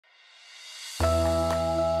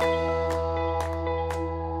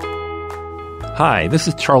Hi, this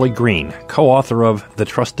is Charlie Green, co-author of The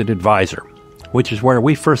Trusted Advisor, which is where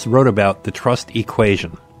we first wrote about the trust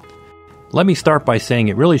equation. Let me start by saying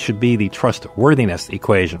it really should be the trustworthiness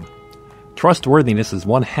equation. Trustworthiness is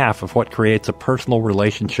one half of what creates a personal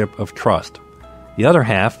relationship of trust. The other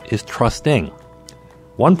half is trusting.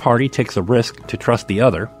 One party takes a risk to trust the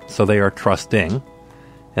other, so they are trusting,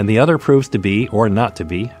 and the other proves to be, or not to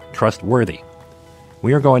be, trustworthy.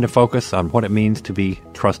 We are going to focus on what it means to be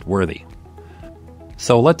trustworthy.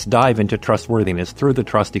 So let's dive into trustworthiness through the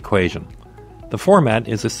trust equation. The format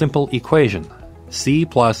is a simple equation, C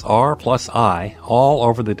plus R plus I, all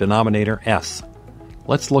over the denominator S.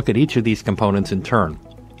 Let's look at each of these components in turn.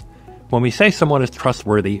 When we say someone is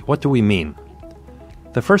trustworthy, what do we mean?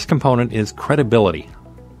 The first component is credibility.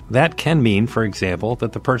 That can mean, for example,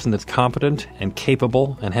 that the person is competent and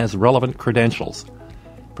capable and has relevant credentials.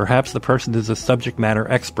 Perhaps the person is a subject matter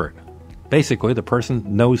expert. Basically, the person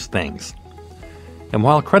knows things. And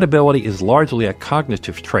while credibility is largely a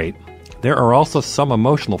cognitive trait, there are also some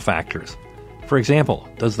emotional factors. For example,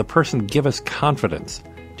 does the person give us confidence?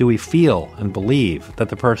 Do we feel and believe that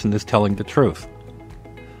the person is telling the truth?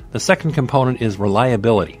 The second component is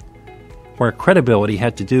reliability. Where credibility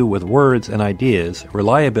had to do with words and ideas,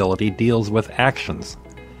 reliability deals with actions.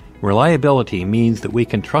 Reliability means that we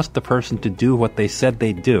can trust the person to do what they said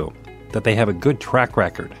they'd do, that they have a good track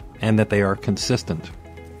record, and that they are consistent.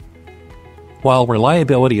 While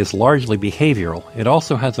reliability is largely behavioral, it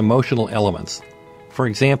also has emotional elements. For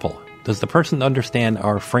example, does the person understand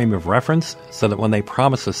our frame of reference so that when they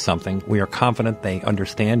promise us something, we are confident they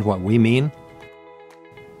understand what we mean?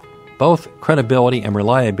 Both credibility and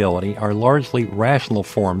reliability are largely rational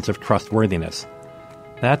forms of trustworthiness.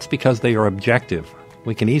 That's because they are objective.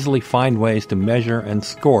 We can easily find ways to measure and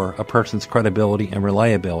score a person's credibility and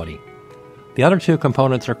reliability. The other two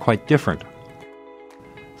components are quite different.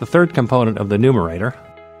 The third component of the numerator,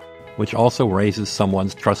 which also raises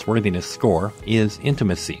someone's trustworthiness score, is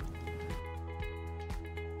intimacy.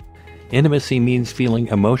 Intimacy means feeling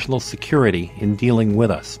emotional security in dealing with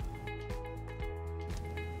us.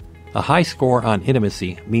 A high score on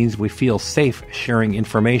intimacy means we feel safe sharing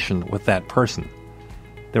information with that person.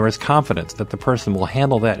 There is confidence that the person will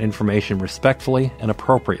handle that information respectfully and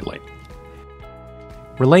appropriately.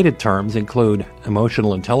 Related terms include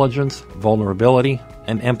emotional intelligence, vulnerability,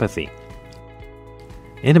 and empathy.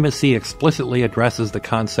 Intimacy explicitly addresses the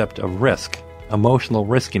concept of risk, emotional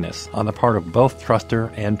riskiness on the part of both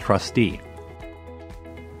truster and trustee.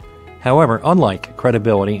 However, unlike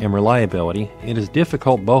credibility and reliability, it is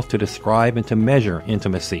difficult both to describe and to measure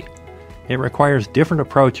intimacy. It requires different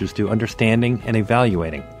approaches to understanding and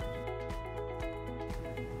evaluating.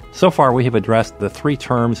 So far, we have addressed the three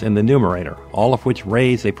terms in the numerator, all of which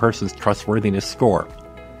raise a person's trustworthiness score.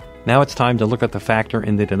 Now it's time to look at the factor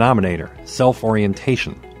in the denominator,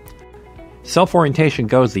 self-orientation. Self-orientation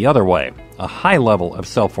goes the other way. A high level of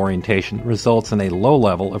self-orientation results in a low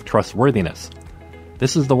level of trustworthiness.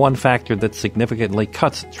 This is the one factor that significantly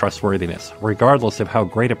cuts trustworthiness, regardless of how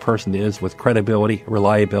great a person is with credibility,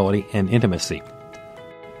 reliability, and intimacy.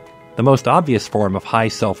 The most obvious form of high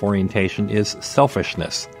self-orientation is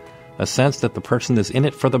selfishness, a sense that the person is in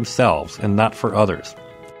it for themselves and not for others.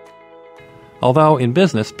 Although in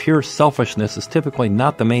business, pure selfishness is typically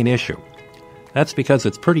not the main issue. That's because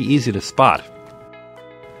it's pretty easy to spot.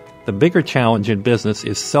 The bigger challenge in business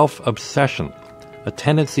is self-obsession, a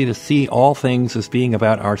tendency to see all things as being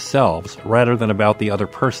about ourselves rather than about the other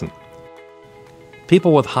person.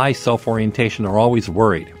 People with high self-orientation are always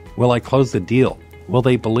worried. Will I close the deal? Will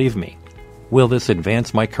they believe me? Will this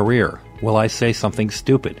advance my career? Will I say something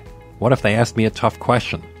stupid? What if they ask me a tough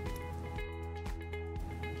question?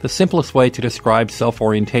 The simplest way to describe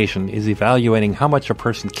self-orientation is evaluating how much a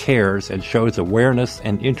person cares and shows awareness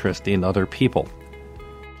and interest in other people.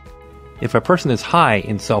 If a person is high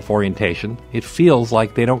in self-orientation, it feels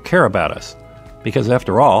like they don't care about us, because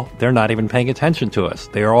after all, they're not even paying attention to us.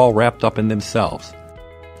 They are all wrapped up in themselves.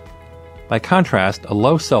 By contrast, a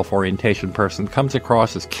low self-orientation person comes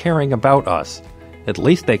across as caring about us. At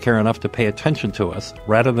least they care enough to pay attention to us,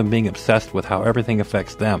 rather than being obsessed with how everything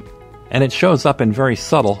affects them. And it shows up in very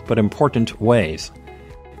subtle but important ways.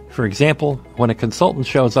 For example, when a consultant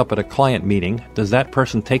shows up at a client meeting, does that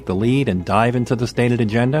person take the lead and dive into the stated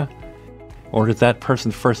agenda? Or does that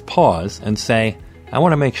person first pause and say, I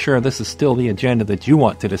want to make sure this is still the agenda that you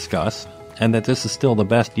want to discuss, and that this is still the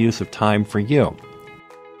best use of time for you?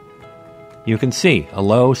 You can see a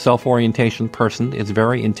low self-orientation person is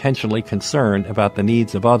very intentionally concerned about the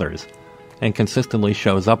needs of others, and consistently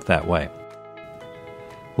shows up that way.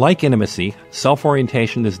 Like intimacy,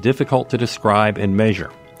 self-orientation is difficult to describe and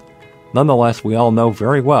measure. Nonetheless, we all know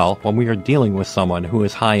very well when we are dealing with someone who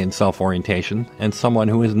is high in self-orientation and someone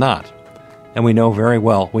who is not, and we know very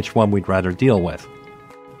well which one we'd rather deal with.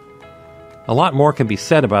 A lot more can be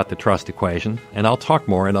said about the trust equation, and I'll talk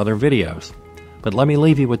more in other videos, but let me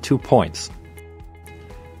leave you with 2 points.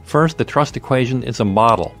 First, the trust equation is a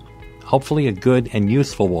model, hopefully a good and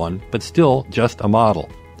useful one, but still just a model.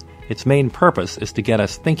 Its main purpose is to get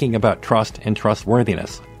us thinking about trust and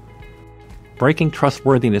trustworthiness. Breaking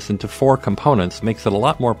trustworthiness into 4 components makes it a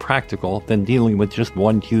lot more practical than dealing with just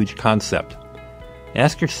one huge concept.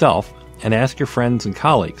 Ask yourself, and ask your friends and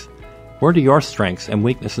colleagues, where do your strengths and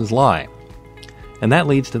weaknesses lie? And that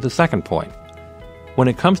leads to the second point. When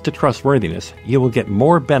it comes to trustworthiness, you will get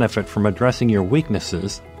more benefit from addressing your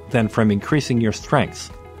weaknesses than from increasing your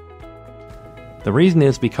strengths. The reason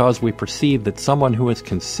is because we perceive that someone who is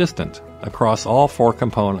consistent across all 4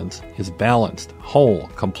 components is balanced, whole,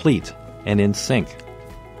 complete, and in sync.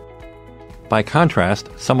 By contrast,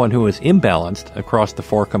 someone who is imbalanced across the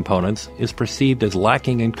 4 components is perceived as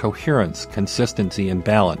lacking in coherence, consistency, and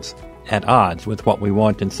balance, at odds with what we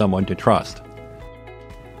want in someone to trust.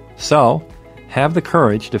 So, have the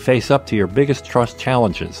courage to face up to your biggest trust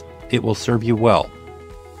challenges. It will serve you well.